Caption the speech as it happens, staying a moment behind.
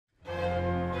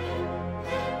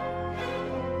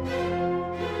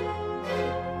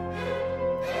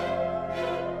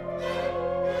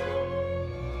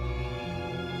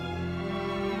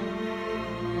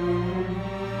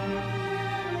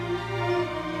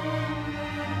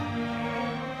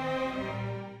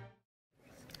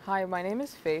Hi, my name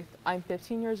is Faith. I'm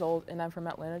 15 years old and I'm from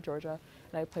Atlanta, Georgia,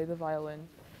 and I play the violin.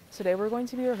 Today we're going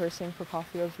to be rehearsing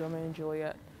Prokofiev's Romeo and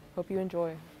Juliet. Hope you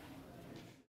enjoy.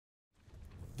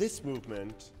 This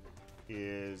movement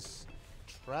is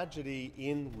tragedy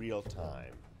in real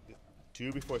time.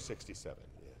 2 before 67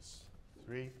 is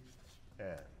 3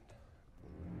 and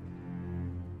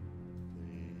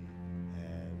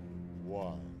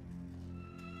 1.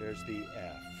 There's the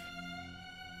F.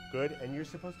 Good, and you're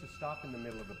supposed to stop in the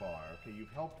middle of the bar. Okay,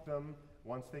 you've helped them.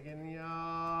 Once they get in the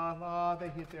la, they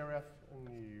hit their F, and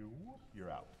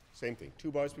you're out. Same thing.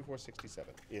 2 bars before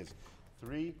 67 is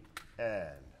 3 and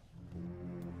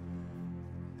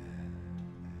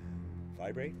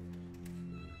vibrate.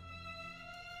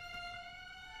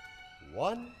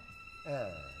 1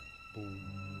 and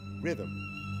boom. Rhythm.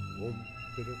 Boom.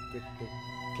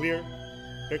 Clear.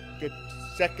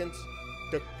 Seconds.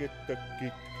 We're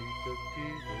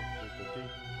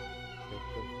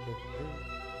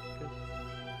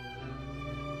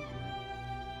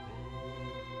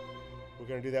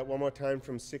going to do that one more time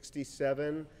from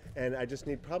 67, and I just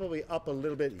need probably up a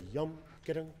little bit. Yum,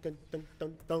 and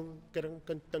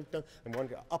want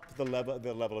to up the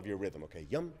level of your rhythm. Okay,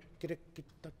 yum,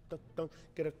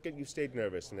 you stayed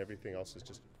nervous, and everything else is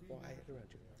just quiet around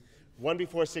you. 1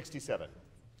 before 67.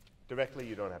 Directly,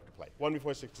 you don't have to play. 1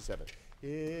 before 67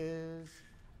 is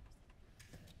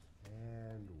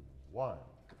and 1.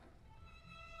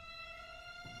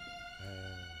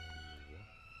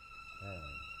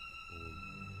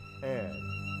 And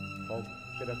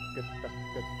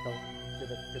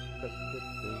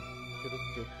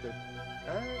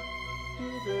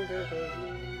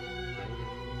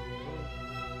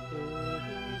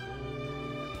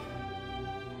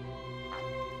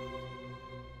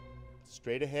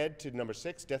straight ahead to number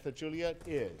 6, Death of Juliet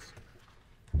is.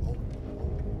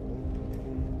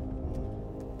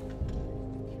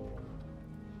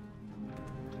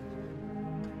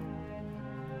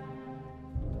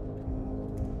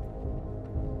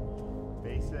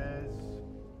 Basses.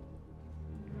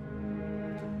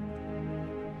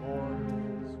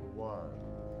 Horns, 1.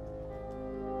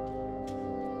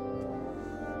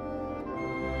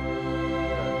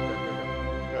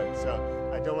 Good. So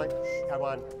I don't like, come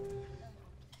on.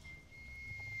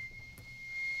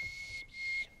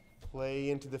 Play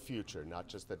into the future, not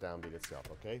just the downbeat itself,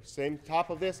 okay? Same top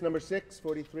of this, number 6,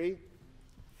 43.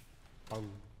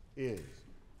 Is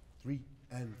 3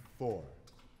 and 4.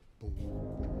 Boom.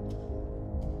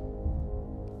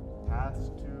 Pass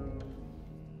to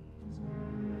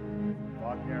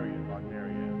Wagnerian.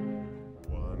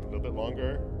 1, a little bit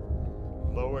longer.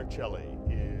 Lower cello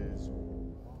is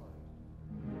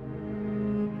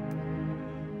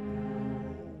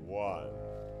 1.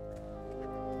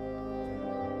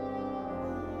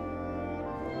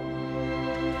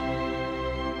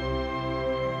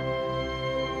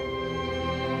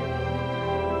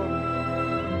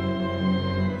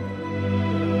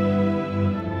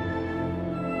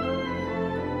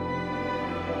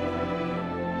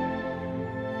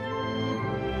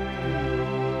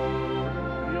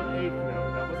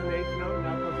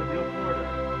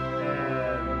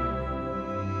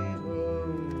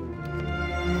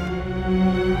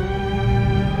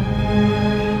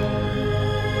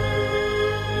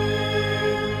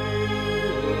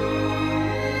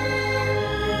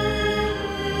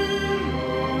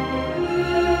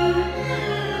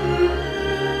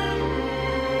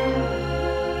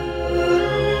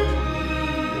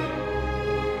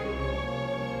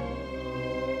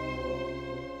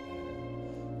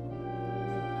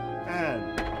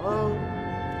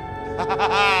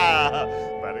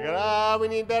 We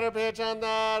need better pitch on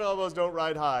that. Elbows don't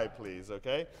ride high, please,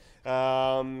 okay?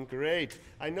 Great.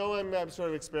 I know I'm sort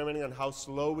of experimenting on how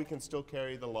slow we can still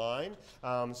carry the line.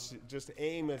 Just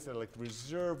aim at like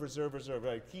reserve.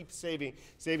 Right? Keep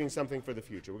saving something for the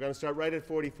future. We're going to start right at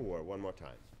 44 one more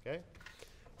time, okay?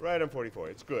 Right on 44.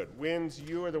 It's good. Winds,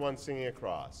 you are the one singing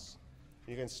across.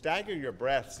 You can stagger your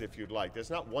breaths if you'd like.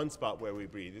 There's not one spot where we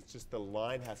breathe. It's just the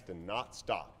line has to not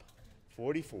stop.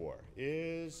 44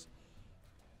 is,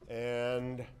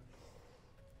 and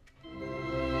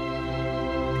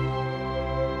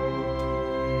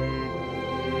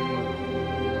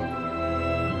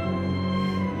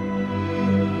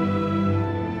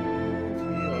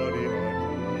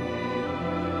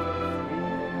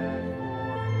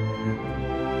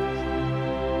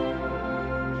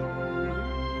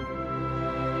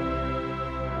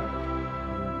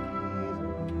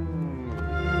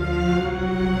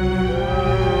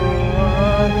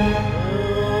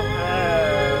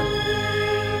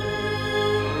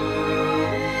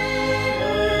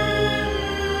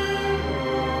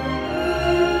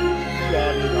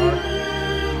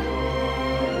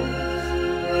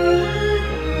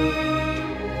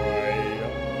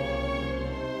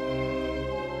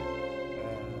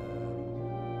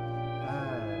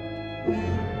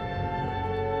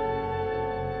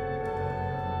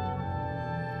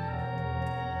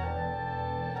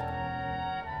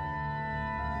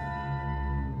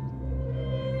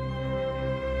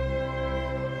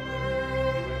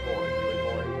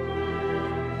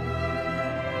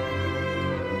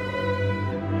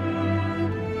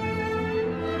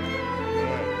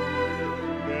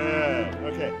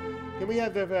Can we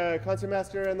have the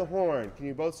concertmaster and the horn? Can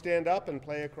you both stand up and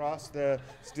play across the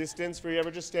distance for you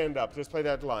ever? Just stand up. Just play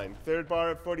that line. Third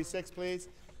bar of 46, please.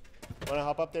 Want to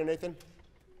hop up there, Nathan?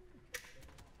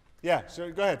 Yeah,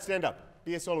 so go ahead. Stand up.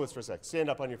 Be a soloist for a sec. Stand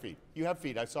up on your feet. You have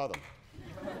feet. I saw them.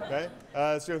 Okay?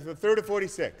 So the third of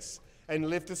 46. And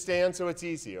lift the stand so it's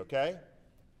easy, okay?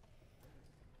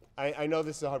 I know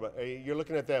this is a hard one. You're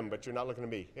looking at them, but you're not looking at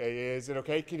me. Is it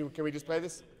okay? Can we just play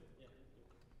this?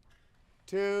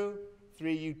 2,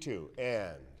 3, you 2,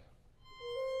 and.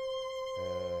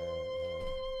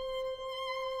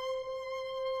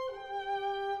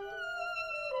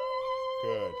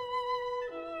 Good.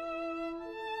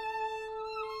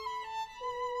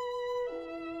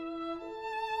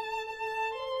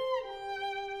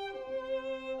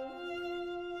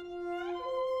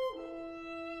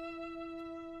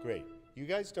 Great. You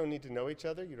guys don't need to know each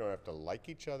other. You don't have to like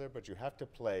each other, but you have to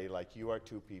play like you are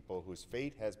two people whose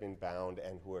fate has been bound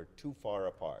and who are too far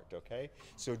apart, okay?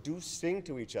 So do sing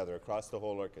to each other across the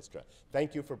whole orchestra.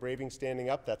 Thank you for braving standing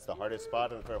up. That's the hardest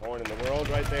spot for a horn in the world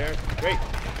right there. Great.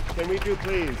 Can we do,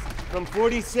 please, from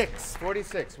 46,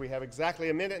 46, we have exactly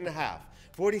a minute and a half.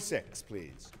 46,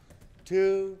 please.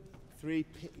 2, 3,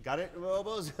 ping. Got it,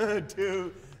 elbows?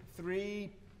 2,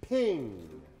 3, ping.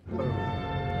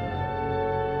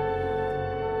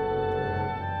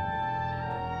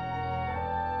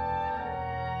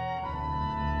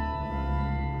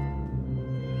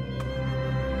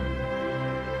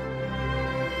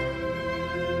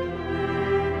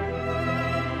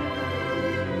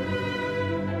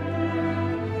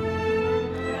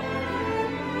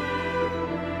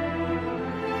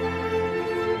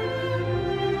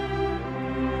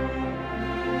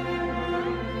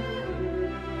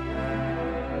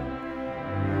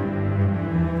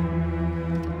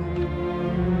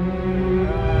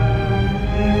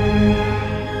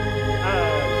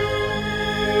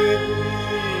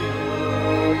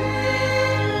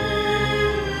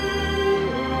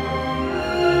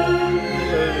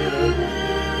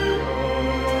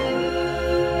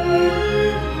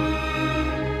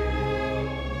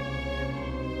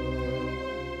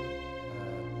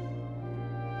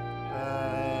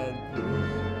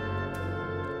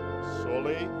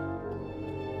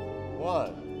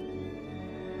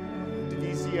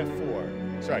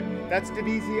 That's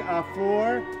divisi a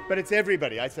 4, but it's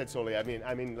everybody. I said soli. I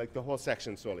mean like the whole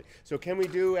section soli. So can we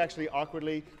do actually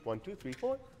awkwardly 1, 2, 3,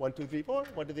 4, 1, 2, 3, 4,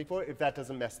 1, 2, 3, 4, if that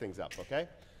doesn't mess things up, okay?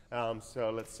 So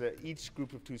let's each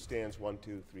group of 2 stands 1,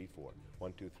 2, 3, 4,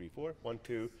 1, 2, 3, 4, 1,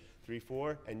 2, 3,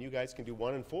 4, and you guys can do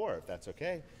 1 and 4 if that's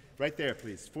okay. Right there,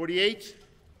 please. 48,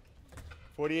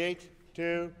 48,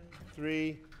 2,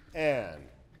 3, and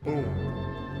boom,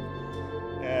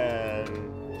 and.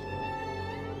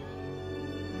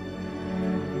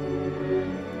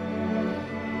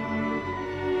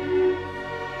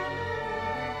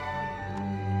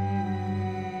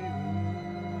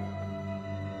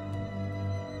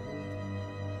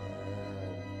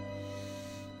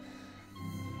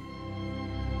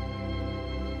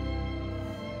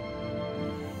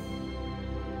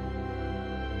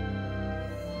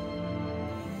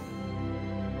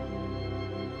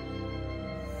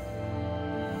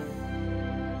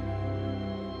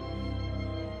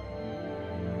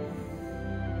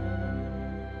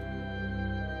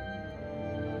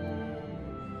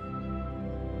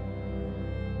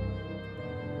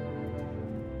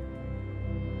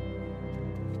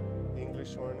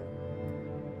 Horn.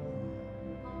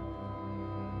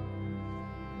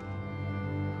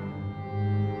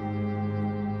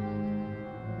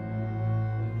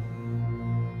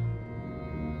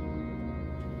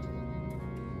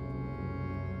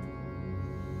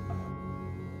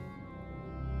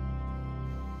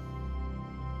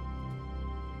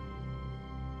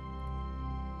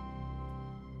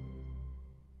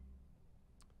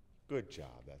 Good job.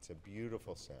 That's a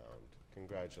beautiful sound.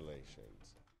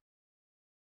 Congratulations.